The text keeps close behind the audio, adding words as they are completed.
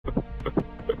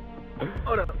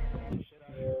Hold up.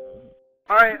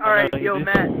 Alright, yo,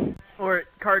 Matt. Or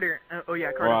Carter. Oh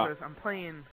yeah, Carter says, I'm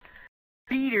playing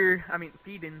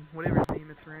Feeden, whatever his name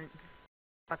is, right?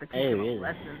 About to teach you a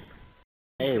lesson.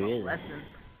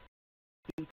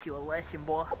 Teach you a lesson,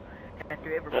 boy.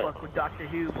 After ever fuck with Doctor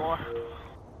Who, boy.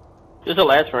 This is the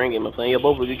last friend game I'm playing. Yo,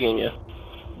 both of you game, yeah.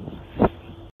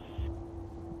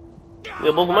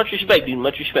 Yo, both much respect, dude.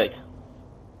 Much respect.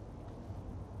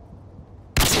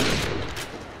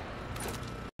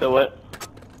 So what?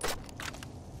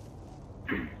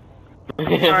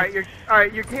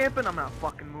 Alright, you're camping. I'm not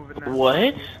fucking moving now.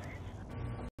 What?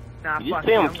 Nah, you fuck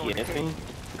say I'm camping.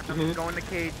 I'm going to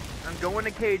cage. I'm going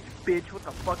to cage, bitch. What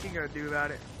the fuck you gonna do about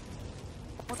it?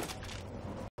 What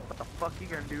the fuck you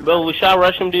gonna do about Bro, we shot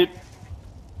rush him, dude.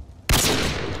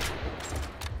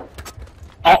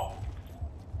 Oh!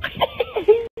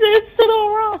 He's sit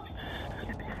all wrong.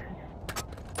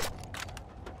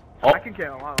 I can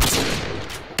kill him.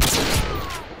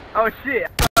 Oh shit! I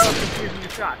thought I was confusing the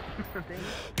shot.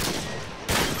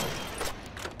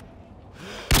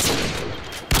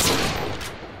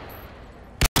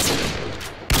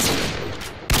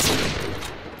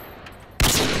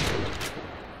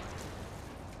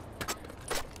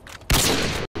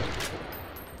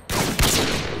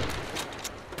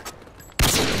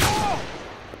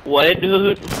 What,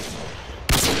 dude?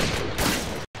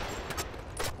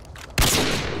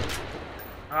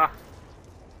 Ah.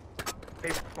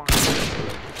 They've spawned.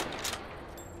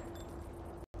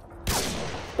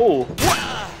 Oh.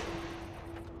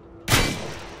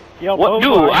 Yo, what, Bova,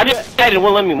 dude? I just said it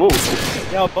won't let me move.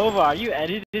 Yo, Bova, are you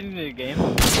editing the game?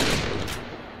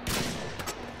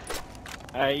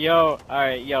 Alright, yo.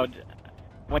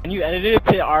 When you edit it,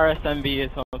 put RSMB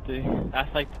or something. That's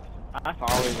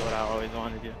always what I always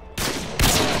want to do.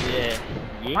 Yeah.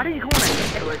 Why do you go on a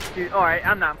head glitch, dude? Alright,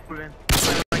 I'm not moving.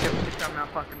 I'm not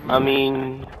fucking moving. I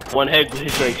mean, one head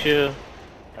glitch, like, chill.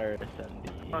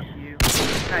 RSMB. Fuck you.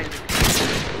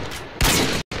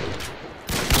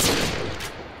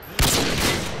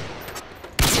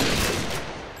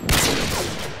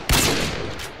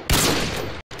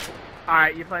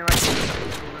 Alright, you're playing like this.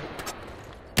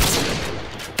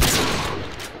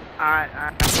 Alright,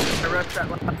 I rushed that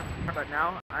last time, but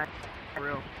now I'm for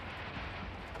real.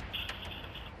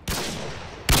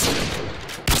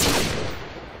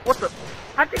 What the?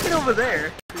 How'd you get over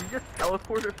there? Did you just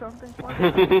teleport or something?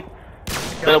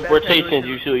 Teleportation,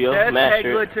 you shoot, yo. Best head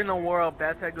Master. glitch in the world.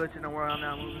 Best head glitch in the world. I'm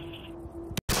not moving.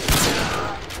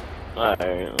 Alright.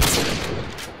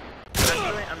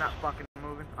 Actually, I'm not fucking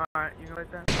moving. Alright, you know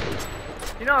like that?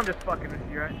 You know I'm just fucking with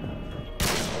you, right?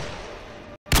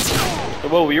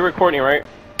 Whoa, you're recording, right?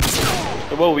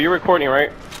 Whoa, you're recording,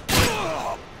 right?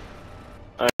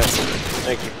 Alright,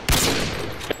 thank you.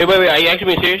 Hey, wait, are you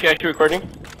actually being serious? You actually recording?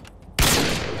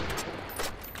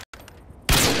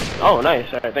 Oh,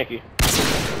 nice. Alright, thank you.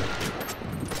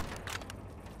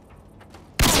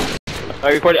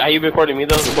 Are you recording me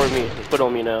though? Record me. Put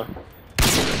on me now.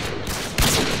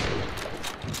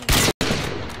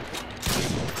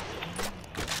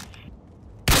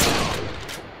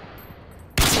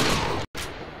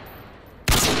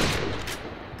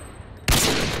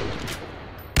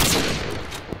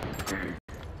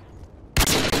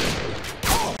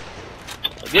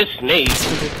 This snake.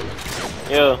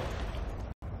 Yo.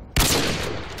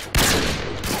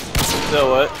 So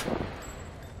what?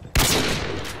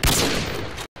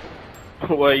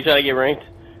 What, you trying to get ranked?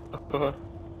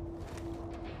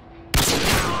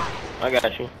 I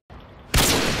got you.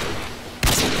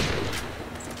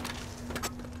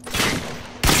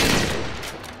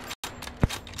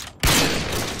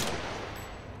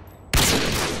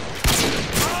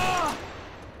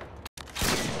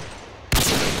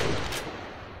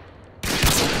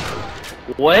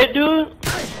 What, dude?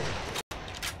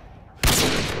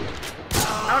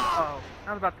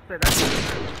 I was about to say that.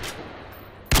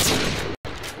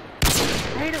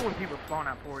 I hate it when people spawn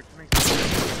out ports. It makes me...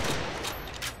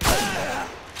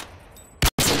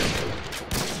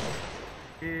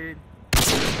 Dude.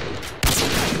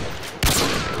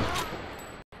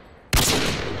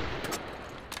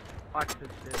 Watch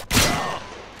this shit.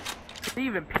 Didn't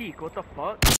even peek. What the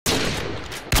fuck?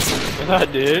 I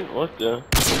did. What the?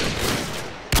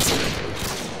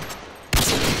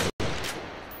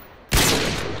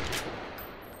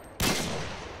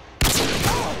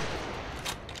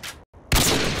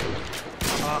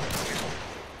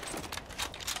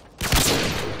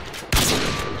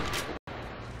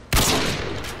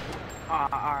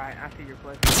 Alright, I see your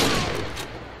play.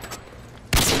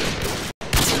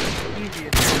 Easy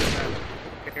as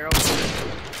Carol.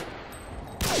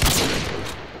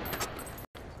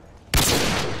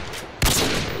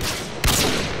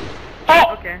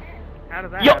 Oh! Okay. How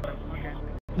does that Yo. happen? Okay.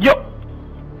 Yo!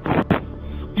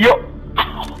 Yo!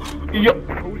 Yo!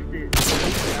 Post it.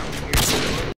 Post it out here.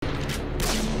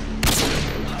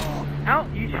 How?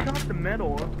 You shot the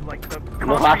metal, like the concrete.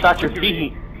 No, I shot your under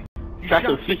feet. You Shot shot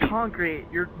your the feet. concrete.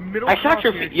 Your middle. I shot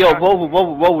your concrete feet. Yo, shot-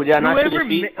 whoa, did I not shoot Whoever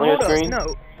your feet on hold your up, screen?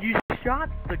 no, you shot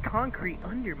the concrete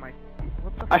under my feet.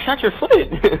 What the I shot your foot.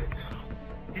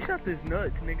 You shot this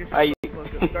nuts, nigga. Shut I- the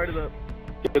fuck up. Start it up.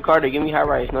 Yo, Carter, give me high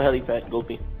rise, no helipad,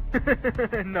 Glopi.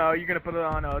 No, you're gonna put it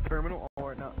on a terminal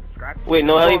or no? Scratch. Wait,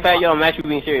 no helipad? Yo, I'm actually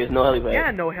being serious, no helipad.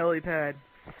 Yeah, no helipad.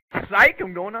 Psych,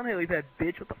 I'm going on helipad,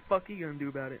 bitch. What the fuck are you gonna do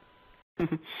about it?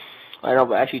 I know,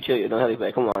 but actually chill, no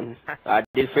helipad, come on. I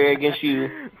did fair against you.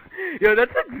 Yo,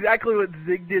 that's exactly what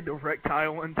Zig did to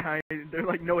Rectile one time. They're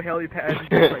like, no helipad. He's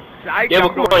just like, psych, Yeah, I'm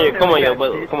but come going on, come on, helipad,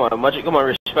 but bitch. come on,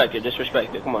 respect it, just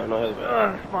respect it, come on, no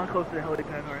helipad. Spawn close to the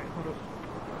helipad, alright, hold up.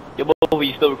 Yo, Bobo,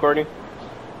 you still recording?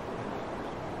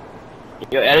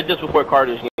 Yo, edit this before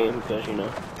Carter's game, because, you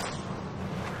know.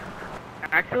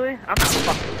 Actually, I'm not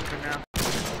fucking with him now.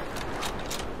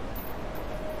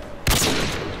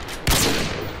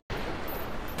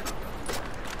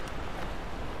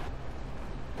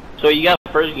 So you got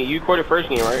first game, you recorded first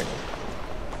game, right?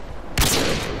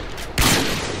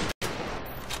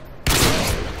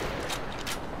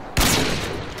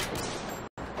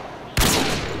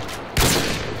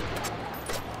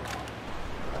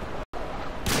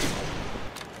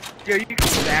 Yo, you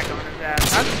come back on his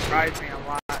ass. That surprised me a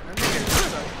lot. That nigga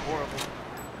is horrible.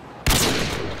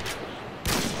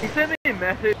 He sent me a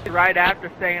message right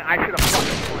after saying I should have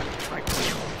fucking won. Like,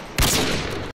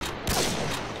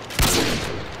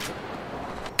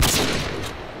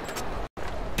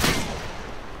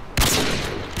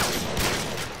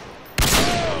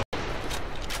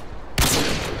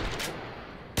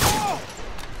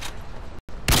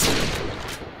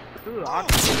 ooh,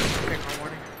 awesome. Okay, my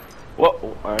warning. What?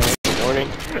 Alright, morning.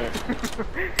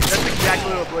 That's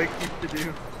exactly what Blake used to do.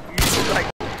 He used to, like,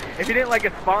 if he didn't like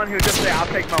a spawn, he would just say, I'll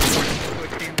take my warning. So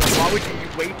it seems like, why would you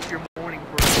waste your morning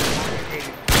for a spawn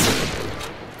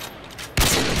cave?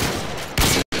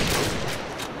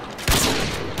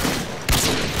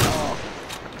 Oh,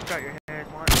 got your head,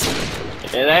 one.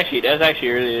 That's actually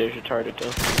really retarded,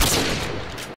 though.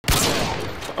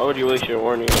 Why would you waste your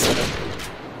warning on that?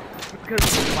 Because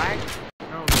it's black?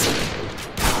 No.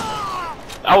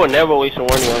 I would never waste a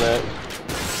warning on that.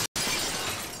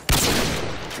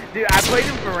 Dude, I played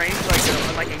him for range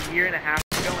like a year and a half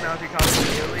ago when I was in college in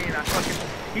Italy, and I fucking,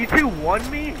 he 2-1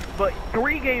 me, but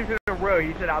 3 games in a row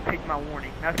he said I'll take my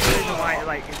warning. That's the reason why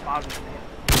it bothers me.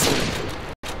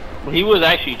 But he was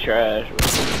actually trash, bro.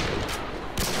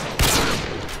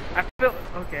 I feel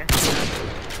okay.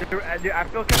 Dude, I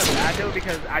feel kind of bad though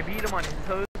because I beat him on his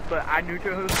host, but I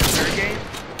neutral host the third game.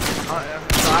 So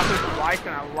I hosted twice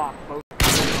and I lost both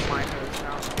on my host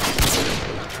now.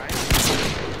 Alright.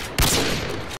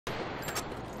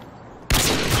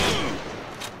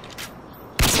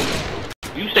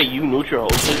 You say you neutral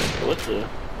hosted? What the?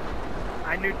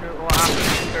 I neutral. Well, I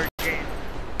hosted the third game.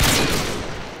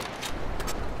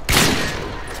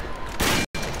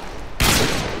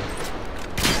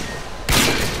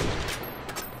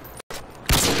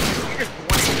 You just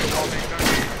want to get wall bang, aren't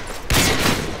you?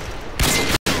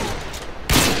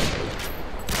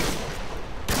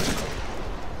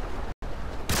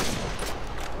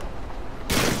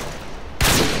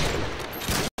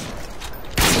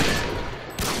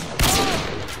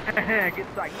 Get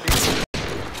psyched, dude.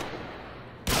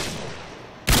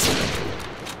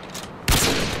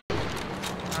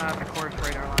 The course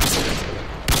radar line.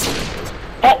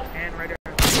 Oh! And radar.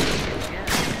 Yeah.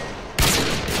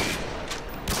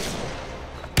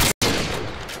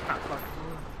 Not fucking.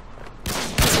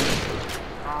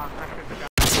 I should have got.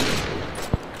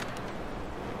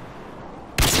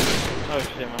 Oh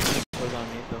shit, my mic was on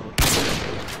mute the whole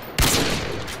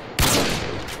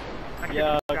I time. should've Yo,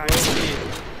 got-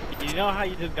 Glopi, you know how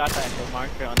you just got that hit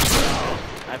marker on the ground?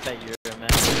 I bet you were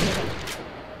mad.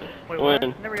 Wait, what?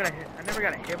 When? I never got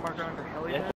a hit marker on the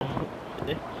heli. Yes,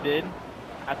 this did.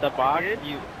 At the box, did?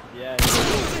 you, yeah.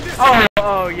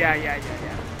 Oh, yeah.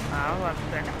 I was about to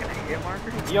say, I'm gonna hit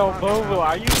marker. Yo, Bobo,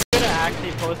 are you gonna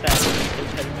actually post that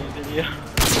impediment video?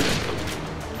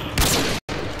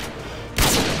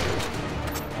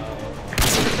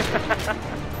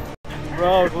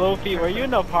 Bro, Glopi, were you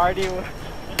in the party? Yo,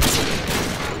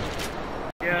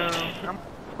 I'm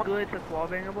good to wall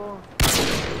bangable.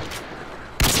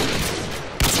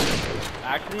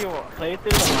 Actually, play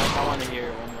through the mic. I want to hear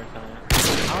it one more time.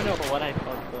 I don't know what I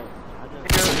fucked up.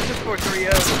 Yo, this is for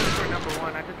 3-0. This is for number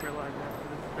 1. I just realized that. So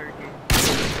this is third game.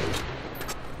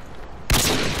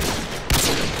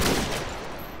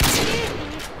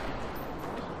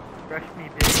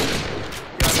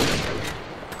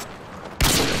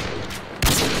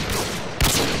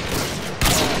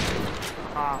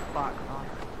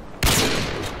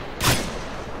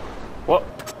 Whoa.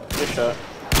 Good shot.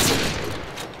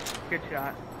 Good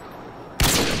shot.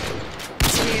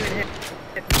 Can't even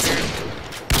hit the mirror.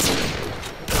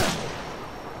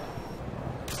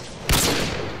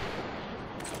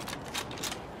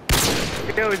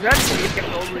 Yo, is that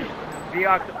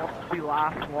Viox's only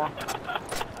last one?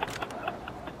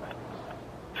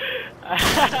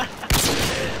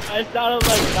 I sounded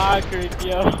like knockered,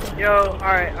 yo. Yo,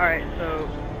 alright, so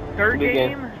third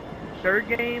game,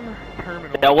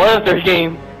 terminal. That was third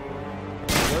game.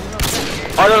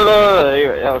 Oh no,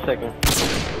 that was second.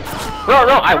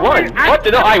 No, I won. What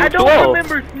the no? I don't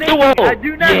remember snaking. 2-0. I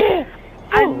do not. Yeah.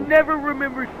 I never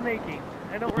remember snaking.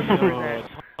 I don't remember that.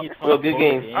 Well, good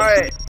game. Alright.